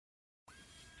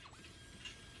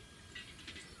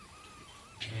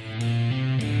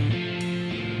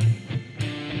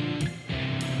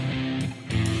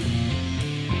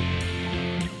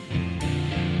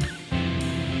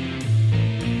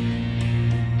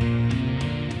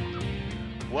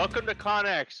Welcome to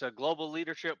ConX, a global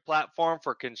leadership platform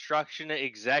for construction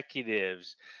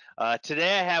executives.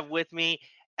 Today I have with me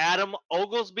Adam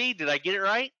Oglesby. Did I get it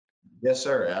right? Yes,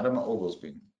 sir. Adam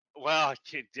Oglesby. Well,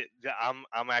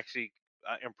 I'm actually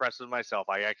impressed with myself.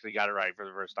 I actually got it right for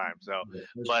the first time. So,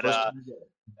 but First time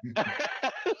you get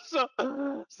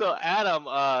it. so Adam,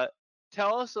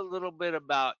 tell us a little bit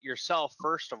about yourself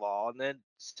first of all, and then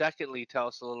secondly, tell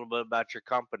us a little bit about your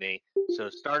company. So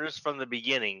start us from the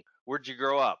beginning. Where'd you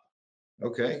grow up?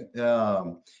 Okay.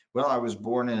 Well, I was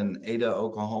born in Ada,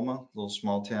 Oklahoma, a little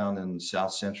small town in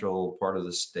south central part of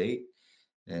the state,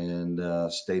 and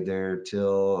stayed there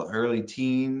till early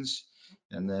teens,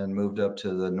 and then moved up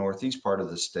to the northeast part of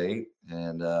the state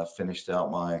and finished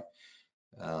out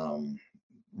um,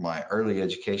 my early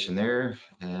education there,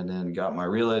 and then got my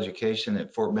real education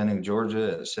at Fort Benning,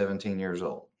 Georgia, at 17 years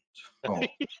old.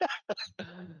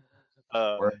 So,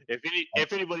 where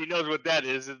If anybody knows what that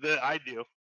is, then I do.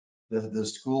 the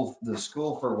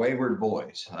school for wayward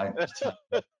boys. I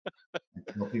tell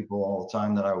people all the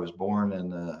time that I was born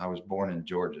in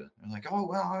Georgia. They're like, oh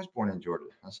well, I was born in Georgia.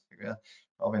 I was like, yeah,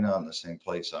 probably not in the same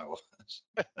place I was.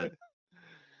 But,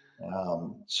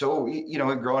 so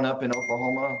growing up in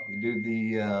Oklahoma, we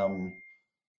do um,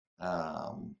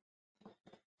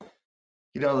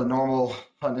 the normal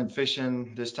hunting and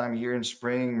fishing this time of year in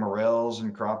spring, morels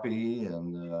and crappie,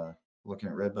 and looking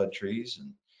at redbud trees.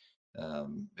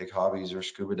 And big hobbies are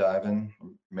scuba diving.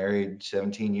 I'm married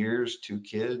 17 years, two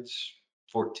kids,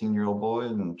 14-year-old boy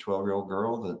and 12-year-old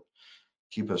girl that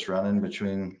keep us running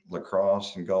between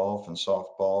lacrosse and golf and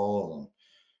softball and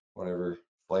whatever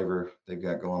flavor they've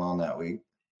got going on that week.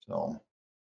 So,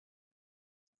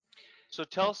 So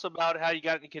tell us about how you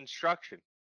got into construction.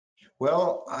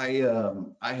 well, I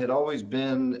had always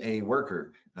been a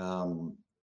worker.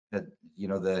 At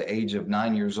the age of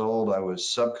 9 years old, I was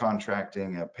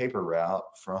subcontracting a paper route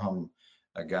from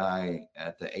a guy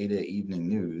at the Ada Evening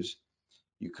News.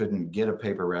 You couldn't get a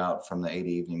paper route from the Ada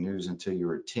Evening News until you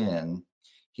were 10.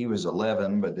 He was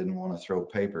 11 but didn't want to throw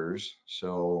papers,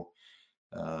 so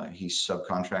he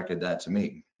subcontracted that to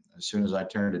me. As soon as I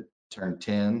turned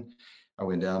 10, I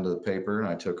went down to the paper and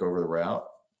I took over the route,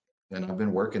 and I've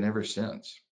been working ever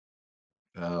since.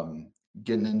 Um,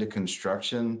 Getting into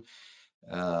construction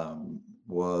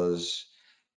was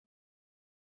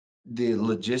the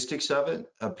logistics of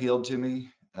it appealed to me,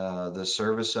 the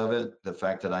service of it, the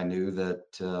fact that I knew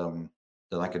that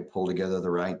I could pull together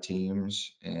the right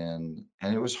teams, and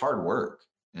it was hard work,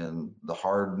 and the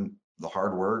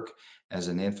hard work as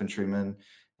an infantryman.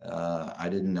 I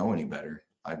didn't know any better.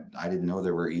 I didn't know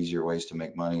there were easier ways to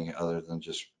make money other than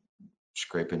just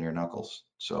scraping your knuckles.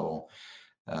 So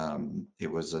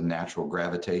it was a natural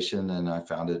gravitation, and I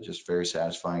found it just very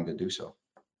satisfying to do so.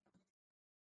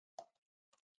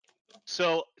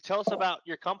 So tell us about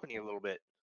your company a little bit.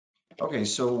 Okay,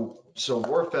 so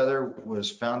Warfeather was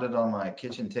founded on my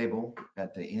kitchen table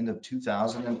at the end of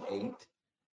 2008,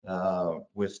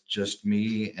 with just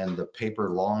me and the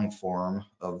paper long form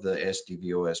of the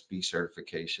SDVOSB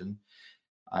certification.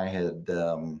 I had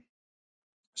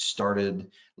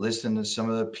started listening to some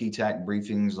of the PTAC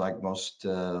briefings, like most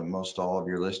all of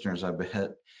your listeners, I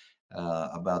bet,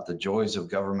 about the joys of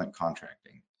government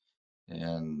contracting,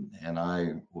 and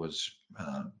I was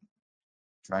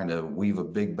trying to weave a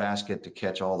big basket to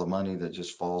catch all the money that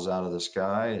just falls out of the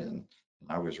sky, and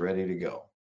I was ready to go.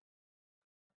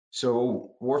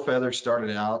 So Warfeather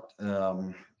started out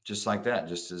just like that,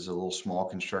 just as a little small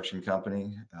construction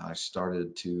company. I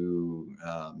started to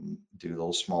do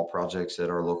little small projects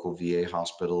at our local VA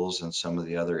hospitals and some of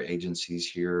the other agencies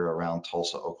here around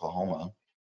Tulsa, Oklahoma.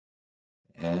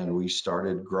 And we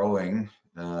started growing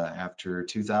after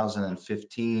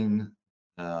 2015.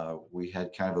 We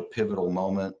had kind of a pivotal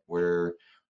moment where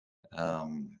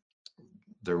um,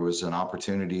 there was an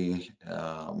opportunity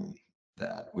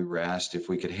that we were asked if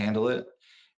we could handle it,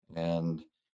 and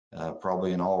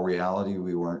probably in all reality,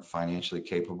 we weren't financially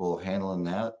capable of handling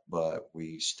that, but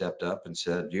we stepped up and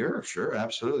said, "Yeah, sure,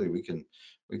 absolutely, we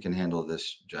can handle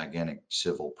this gigantic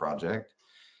civil project,"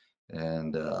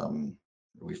 and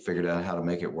we figured out how to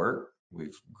make it work.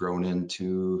 We've grown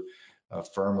into a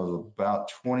firm of about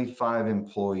 25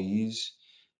 employees,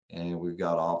 and we've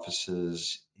got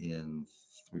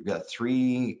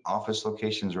 3 office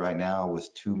locations right now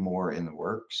with 2 more in the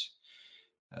works.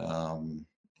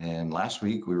 And last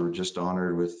week we were just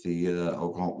honored with the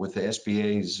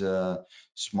SBA's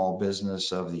Small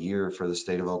Business of the Year for the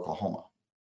state of Oklahoma.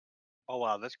 Oh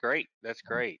wow, that's great. That's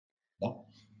great. Yeah.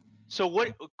 So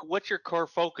what's your core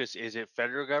focus? Is it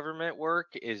federal government work?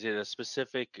 Is it a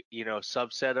specific,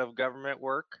 subset of government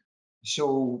work?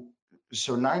 So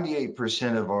So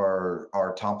 98% of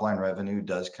our top line revenue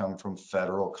does come from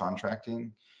federal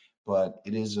contracting, but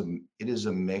it is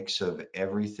a mix of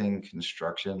everything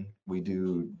construction. We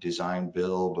do design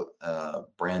build,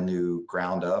 brand new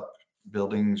ground up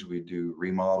buildings. We do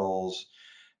remodels,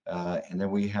 and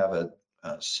then we have a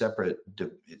separate.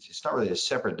 It's not really a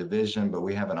separate division, but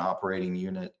we have an operating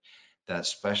unit that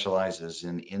specializes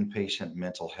in inpatient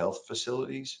mental health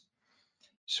facilities.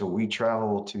 So we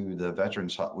travel to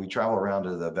the we travel around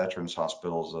to the veterans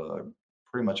hospitals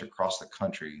pretty much across the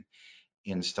country,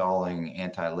 installing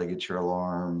anti-ligature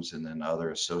alarms and then other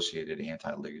associated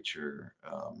anti-ligature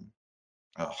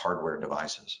hardware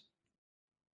devices.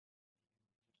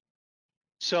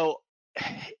 So,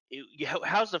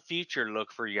 how's the future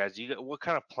look for you guys? What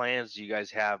kind of plans do you guys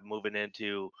have moving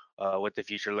into what the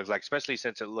future looks like, especially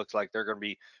since it looks like they're going to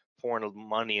be pouring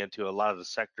money into a lot of the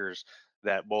sectors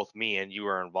that both me and you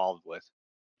are involved with?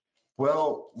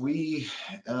 Well,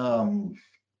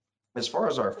 as far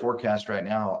as our forecast right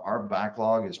now, our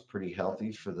backlog is pretty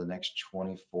healthy for the next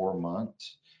 24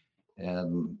 months.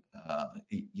 And,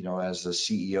 as the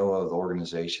CEO of the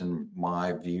organization,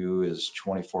 my view is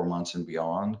 24 months and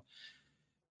beyond.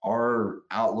 Our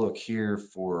outlook here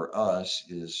for us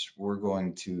is we're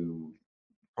going to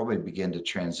probably begin to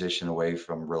transition away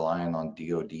from relying on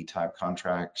DoD type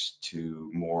contracts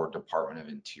to more Department of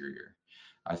Interior.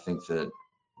 I think that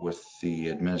with the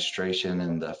administration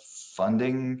and the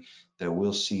funding, that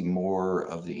we'll see more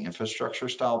of the infrastructure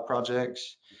style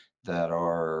projects that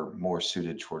are more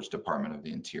suited towards Department of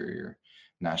the Interior,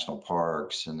 national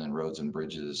parks, and then roads and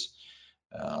bridges.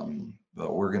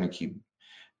 But we're going to keep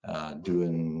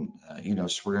doing,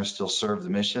 so we're going to still serve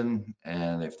the mission.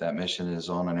 And if that mission is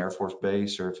on an Air Force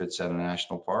base or if it's at a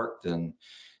national park, then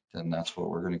that's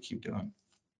what we're going to keep doing.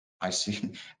 I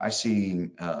see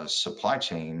supply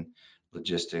chain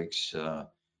logistics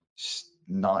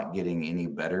not getting any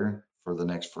better for the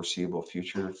next foreseeable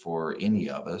future for any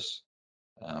of us.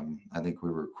 I think we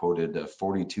were quoted a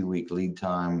 42-week lead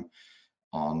time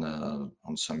on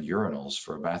some urinals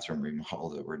for a bathroom remodel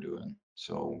that we're doing.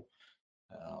 So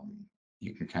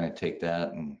you can kind of take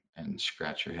that and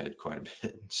scratch your head quite a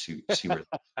bit and see where,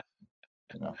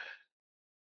 you know.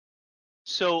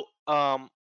 So,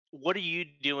 what are you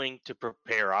doing to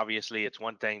prepare? Obviously, it's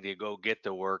one thing to go get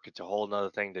the work; it's a whole nother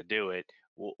thing to do it.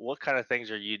 What kind of things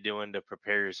are you doing to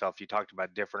prepare yourself? You talked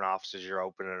about different offices you're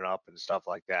opening up and stuff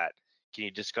like that. Can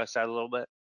you discuss that a little bit?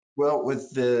 Well,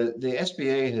 with the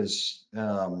SBA has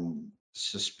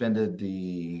suspended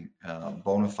the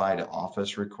bona fide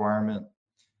office requirement,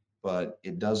 but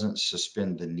it doesn't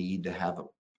suspend the need to have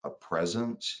a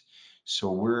presence.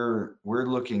 So we're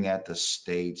looking at the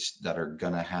states that are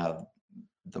going to have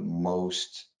the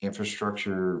most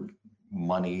infrastructure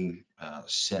money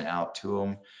sent out to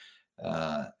them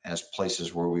as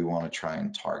places where we want to try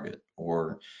and target,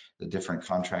 or the different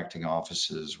contracting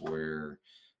offices where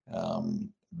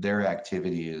their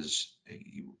activity is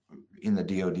in the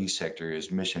DoD sector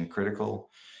is mission critical.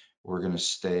 We're going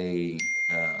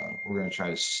to try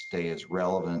to stay as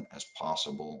relevant as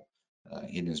possible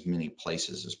in as many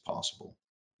places as possible.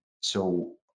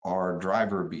 So our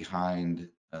driver behind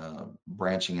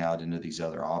branching out into these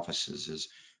other offices is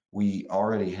we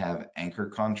already have anchor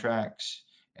contracts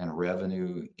and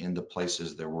revenue in the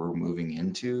places that we're moving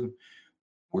into.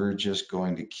 We're just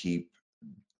going to keep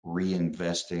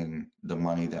reinvesting the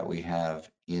money that we have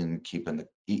in keeping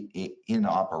in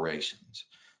operations.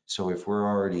 So if we're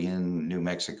already in New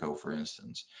Mexico, for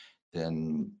instance,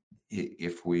 then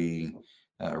if we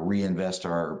reinvest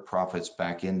our profits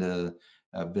back into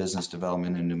business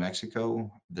development in New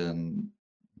Mexico, then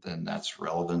that's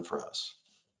relevant for us.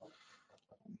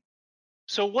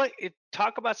 So,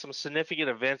 talk about some significant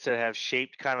events that have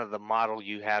shaped kind of the model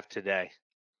you have today.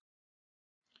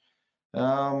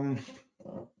 Um,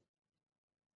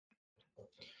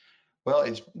 well,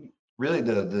 it's really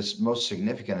this most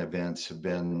significant events have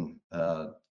been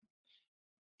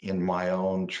in my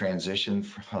own transition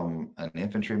from an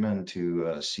infantryman to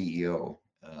a CEO.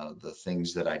 The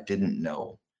things that I didn't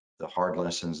know, the hard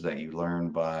lessons that you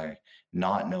learn by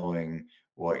not knowing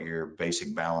what your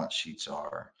basic balance sheets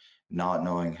are, not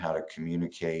knowing how to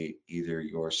communicate either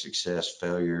your success,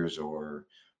 failures, or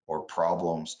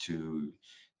problems to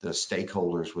the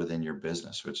stakeholders within your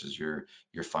business, which is your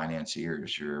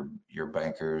financiers, your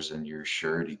bankers, and your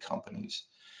surety companies.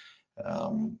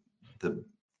 The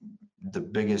the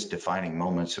biggest defining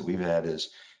moments that we've had is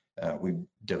we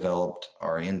developed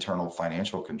our internal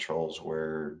financial controls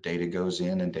where data goes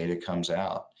in and data comes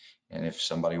out. And if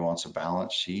somebody wants a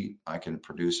balance sheet, I can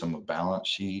produce them a balance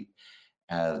sheet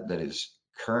that is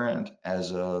current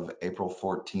as of April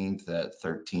 14th at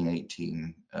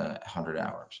 1,318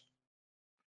 hours.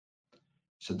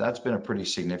 So that's been a pretty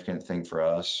significant thing for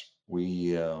us.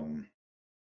 We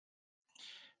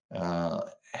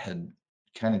had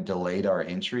kind of delayed our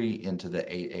entry into the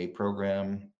 8A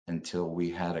program until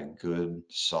we had a good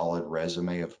solid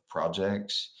resume of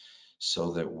projects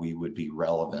so that we would be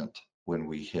relevant when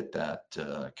we hit that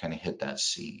kind of hit that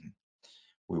scene.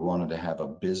 We wanted to have a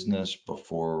business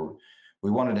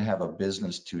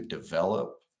to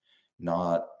develop,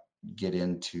 not get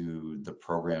into the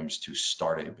programs to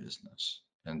start a business.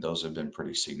 And those have been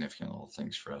pretty significant little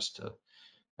things for us to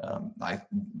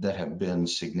that have been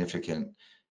significant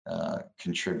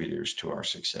contributors to our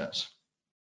success.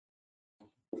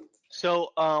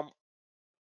 So,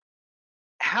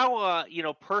 how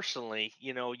personally,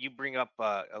 you bring up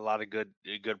a lot of good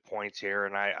points here,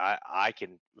 and I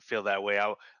can feel that way.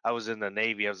 I was in the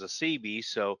Navy. I was a Seabee,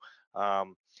 so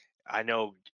I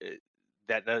know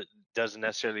that doesn't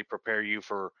necessarily prepare you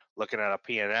for looking at a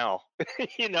P&L,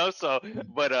 So,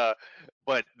 but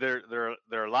there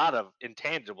are a lot of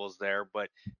intangibles there. But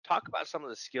talk about some of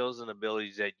the skills and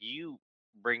abilities that you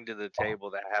bring to the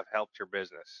table that have helped your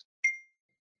business.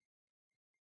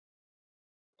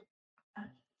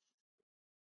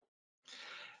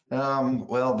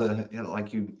 Well,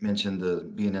 like you mentioned, the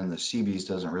being in the Seabees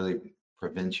doesn't really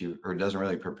prevent you or doesn't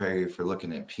really prepare you for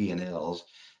looking at P&Ls.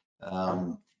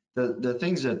 The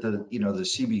things that the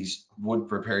Seabees would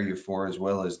prepare you for, as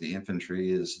well as the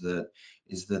infantry, is the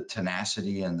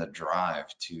tenacity and the drive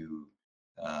to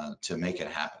make it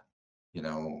happen.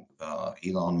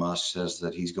 Elon Musk says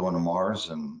that he's going to Mars,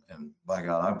 and by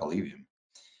God, I believe him.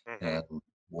 Mm-hmm. And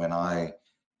when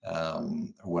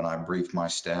I brief my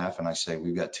staff and I say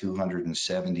we've got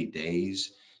 270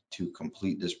 days to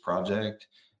complete this project,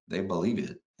 they believe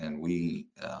it. And we,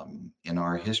 in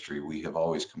our history, we have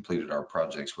always completed our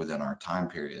projects within our time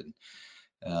period.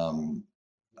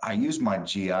 I used my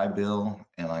GI Bill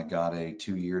and I got a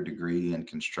 2-year degree in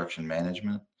construction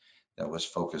management that was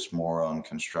focused more on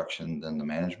construction than the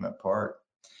management part.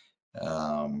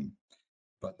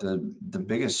 But the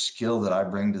biggest skill that I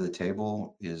bring to the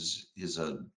table is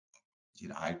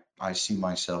I see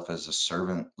myself as a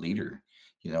servant leader.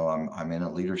 I'm in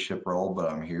a leadership role,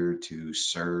 but I'm here to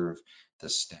serve the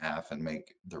staff and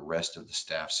make the rest of the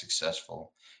staff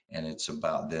successful. And it's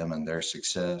about them and their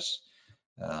success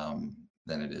than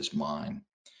it is mine.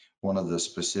 One of the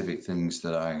specific things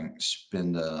that I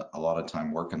spend a lot of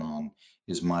time working on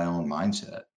is my own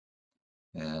mindset.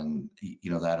 And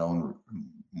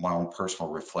my own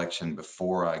personal reflection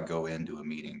before I go into a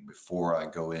meeting, before I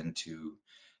go into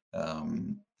a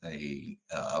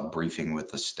briefing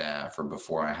with the staff, or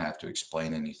before I have to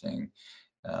explain anything.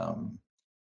 And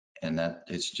that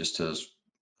it's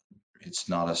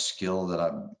not a skill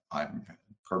that I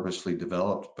purposely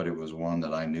developed, but it was one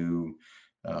that I knew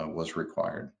was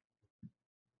required.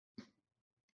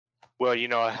 Well,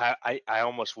 I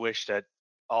almost wish that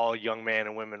all young men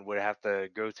and women would have to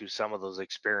go through some of those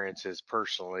experiences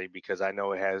personally, because I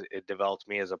know it developed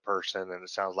me as a person, and it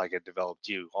sounds like it developed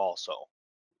you also.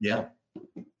 Yeah,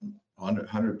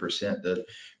 100%. The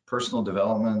personal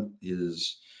development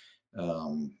is,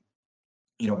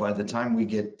 by the time we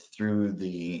get through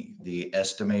the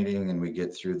estimating and we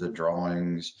get through the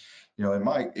drawings, in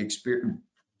my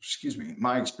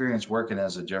experience working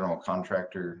as a general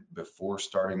contractor before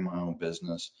starting my own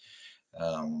business,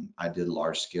 I did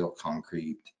large scale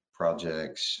concrete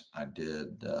projects. I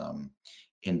did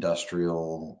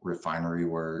industrial refinery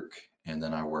work, and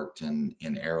then I worked in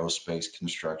aerospace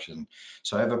construction.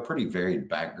 So I have a pretty varied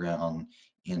background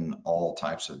in all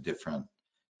types of different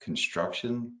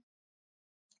construction.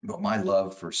 But my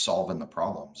love for solving the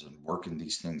problems and working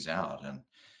these things out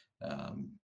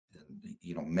um,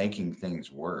 making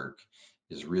things work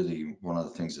is really one of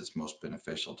the things that's most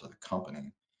beneficial to the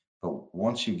company. But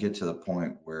once you get to the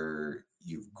point where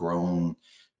you've grown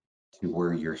to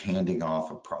where you're handing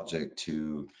off a project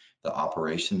to the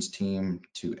operations team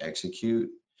to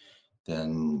execute,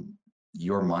 then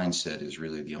your mindset is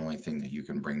really the only thing that you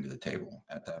can bring to the table.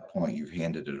 At that point, you've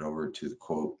handed it over to the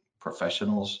quote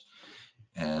professionals,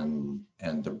 and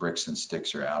the bricks and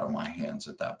sticks are out of my hands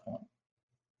at that point.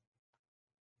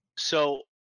 So,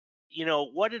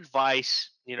 what advice,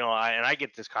 I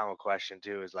get this common question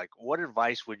too, is like, what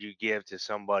advice would you give to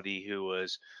somebody who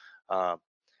was, uh,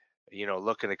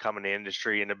 looking to come in the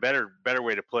industry? And a better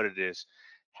way to put it is,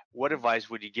 what advice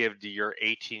would you give to your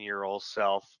 18-year-old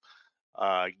self,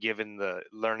 given the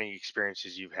learning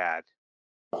experiences you've had?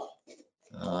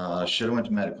 Should have went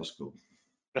to medical school.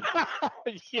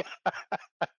 Yeah,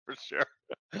 for sure.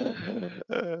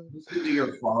 Listen to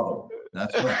your father.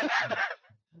 That's what.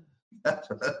 That's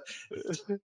what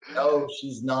no,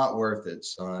 she's not worth it,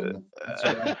 son. That's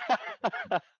what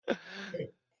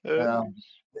um,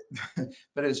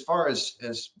 but as far as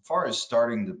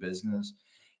starting the business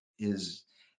is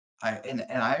and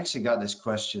I actually got this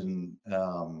question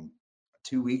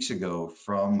 2 weeks ago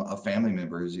from a family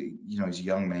member. He's a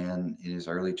young man in his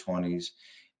early 20s,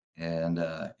 and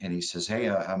he says, "Hey,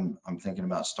 I'm thinking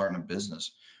about starting a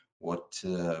business. What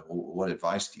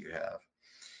advice do you have?"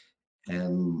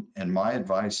 And my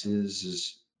advice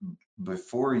is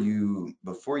before you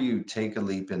take a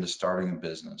leap into starting a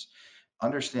business,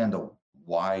 understand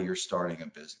why you're starting a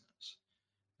business.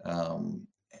 Um,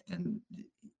 and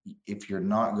if you're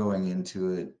not going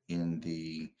into it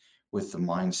with the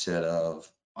mindset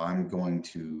of I'm going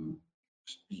to,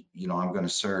 I'm going to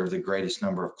serve the greatest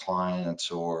number of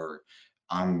clients, or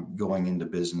I'm going into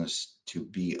business to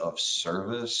be of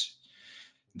service,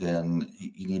 then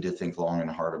you need to think long and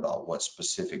hard about what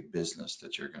specific business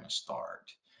that you're going to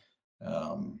start.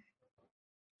 Um,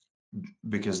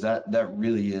 because that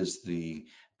really is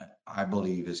I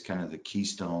believe is kind of the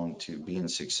keystone to being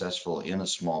successful in a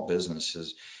small business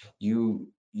is you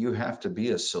have to be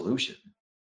a solution.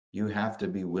 You have to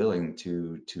be willing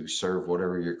to serve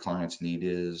whatever your client's need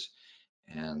is,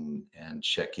 and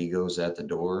check egos at the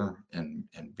door, and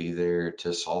be there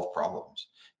to solve problems,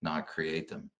 not create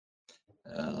them.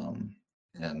 Um,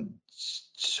 and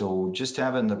so just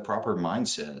having the proper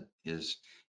mindset is,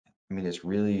 I mean, it's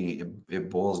really, it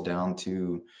boils down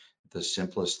to the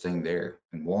simplest thing there.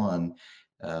 And one,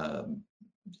 um,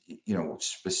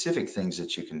 specific things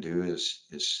that you can do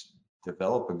is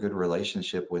develop a good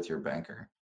relationship with your banker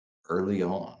early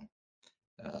on.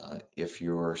 If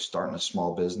you're starting a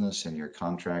small business and your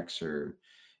contracts are,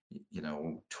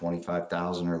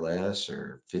 25,000 or less,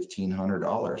 or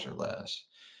 $1,500 or less,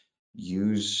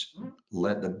 use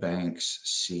let the banks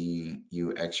see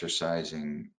you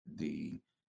exercising the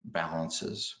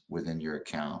balances within your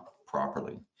account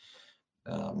properly,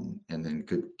 and then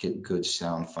get good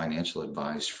sound financial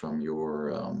advice from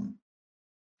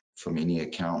any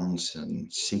accountants,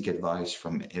 and seek advice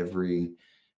from every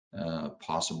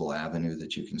possible avenue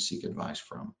that you can seek advice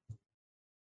from,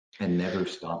 and never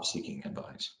stop seeking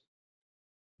advice.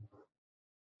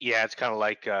 Yeah, it's kind of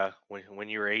like when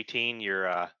you were 18,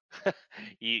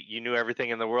 you knew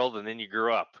everything in the world, and then you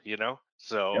grew up, you know.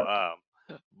 So,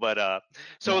 Yep. but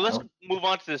so Yeah. let's move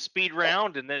on to the speed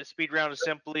round, and then the speed round is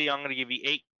simply I'm going to give you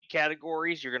 8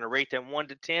 categories. You're going to rate them 1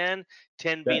 to 10,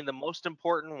 10 Okay. being the most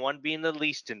important, one being the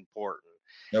least important.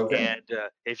 Okay. And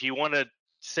if you want to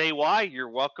say why, you're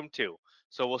welcome to.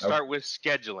 So we'll Okay. start with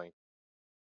scheduling,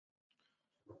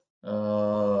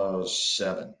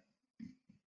 7,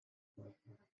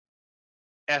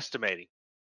 estimating.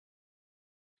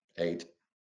 8,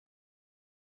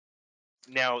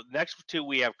 Now, next two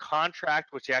we have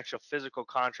contract, which is the actual physical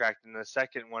contract, and the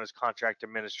second one is contract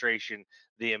administration,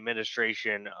 the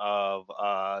administration of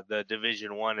the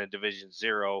Division One and Division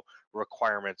Zero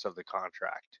requirements of the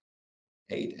contract.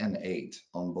 8 and 8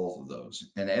 on both of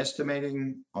those. And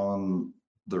estimating, on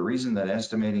the reason that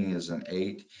estimating is an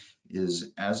 8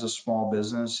 is, as a small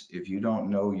business, if you don't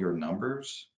know your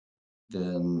numbers,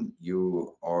 then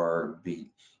you're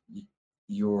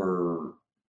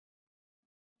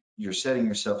you're setting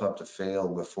yourself up to fail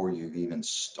before you've even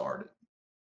started.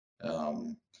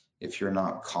 Um, if you're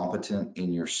not competent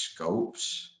in your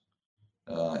scopes,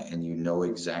 and you know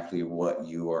exactly what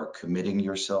you are committing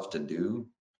yourself to do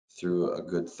through a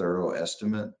good thorough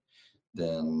estimate,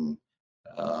 then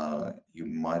you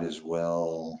might as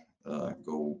well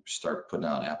go start putting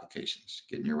out applications,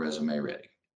 getting your resume ready.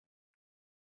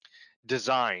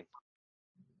 Design,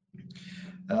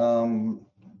 Um,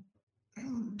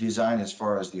 Design as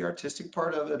far as the artistic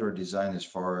part of it, or design as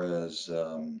far as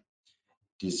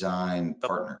design the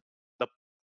partner? the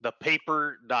the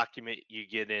paper document you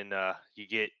get in you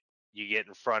get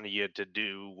in front of you to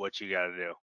do what you got to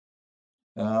do.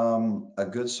 A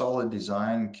good solid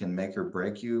design can make or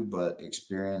break you, but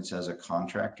experience as a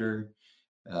contractor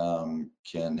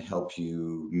can help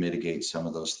you mitigate some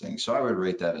of those things. So I would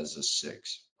rate that as a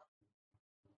 6.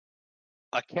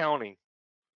 Accounting,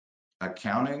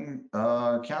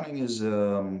 Accounting is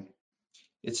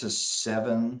it's a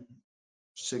 7,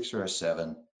 6 or a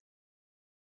 7.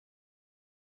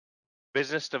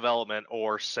 business development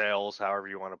or sales, however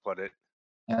you want to put it.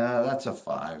 That's a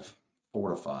 5, 4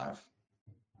 to 5.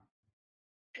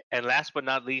 And last but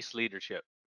not least, leadership.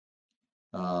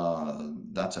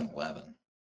 That's an 11.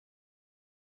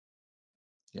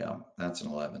 Yeah, that's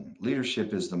an 11.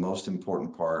 Leadership is the most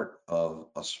important part of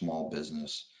a small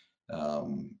business,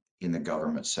 in the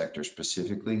government sector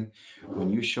specifically. When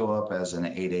you show up as an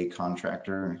 8A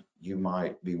contractor, you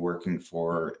might be working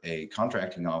for a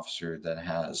contracting officer that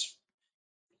has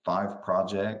 5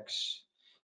 projects,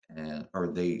 and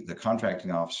or the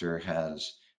contracting officer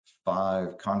has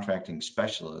 5 contracting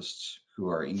specialists who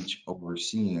are each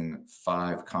overseeing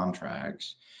 5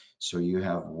 contracts. So you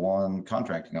have one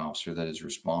contracting officer that is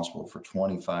responsible for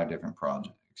 25 different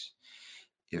projects.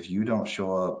 If you don't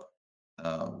show up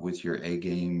with your A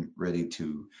game ready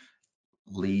to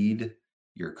lead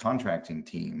your contracting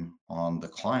team on the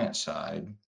client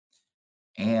side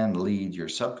and lead your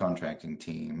subcontracting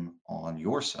team on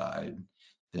your side,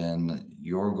 then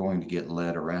you're going to get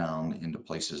led around into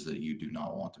places that you do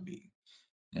not want to be.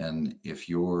 And if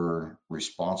you're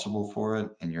responsible for it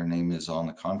and your name is on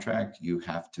the contract, you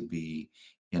have to be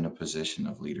in a position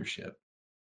of leadership.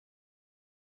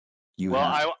 You Well,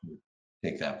 have I to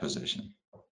take that position.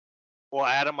 well,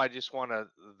 Adam, I just want to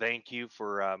thank you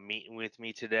for meeting with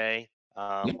me today.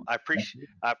 Yeah. I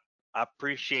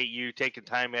appreciate you taking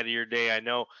time out of your day. I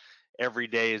know every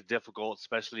day is difficult,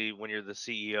 especially when you're the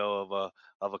CEO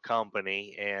of a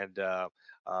company,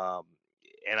 um,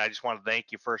 and I just want to thank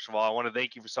you. First of all, I want to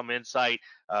thank you for some insight.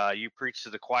 You preached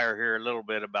to the choir here a little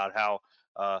bit about how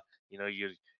uh, you know you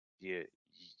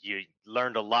you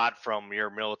learned a lot from your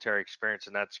military experience,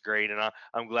 and that's great. And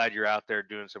I'm glad you're out there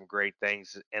doing some great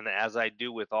things. And as I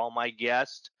do with all my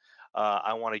guests,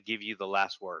 I want to give you the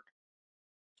last word.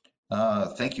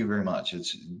 Thank you very much.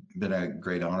 It's been a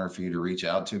great honor for you to reach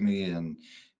out to me, and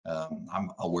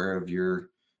I'm aware of your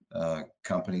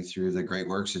company through the great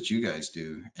works that you guys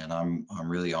do, and I'm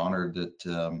really honored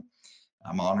that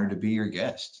I'm honored to be your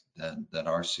guest. That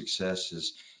our success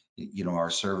is, our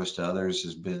service to others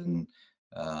has been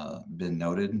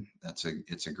noted.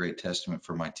 It's a great testament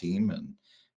for my team,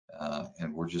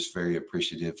 and we're just very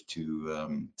appreciative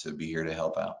to be here to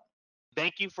help out.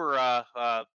 Thank you for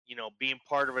being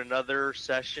part of another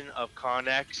session of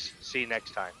Connex. See you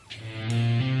next time.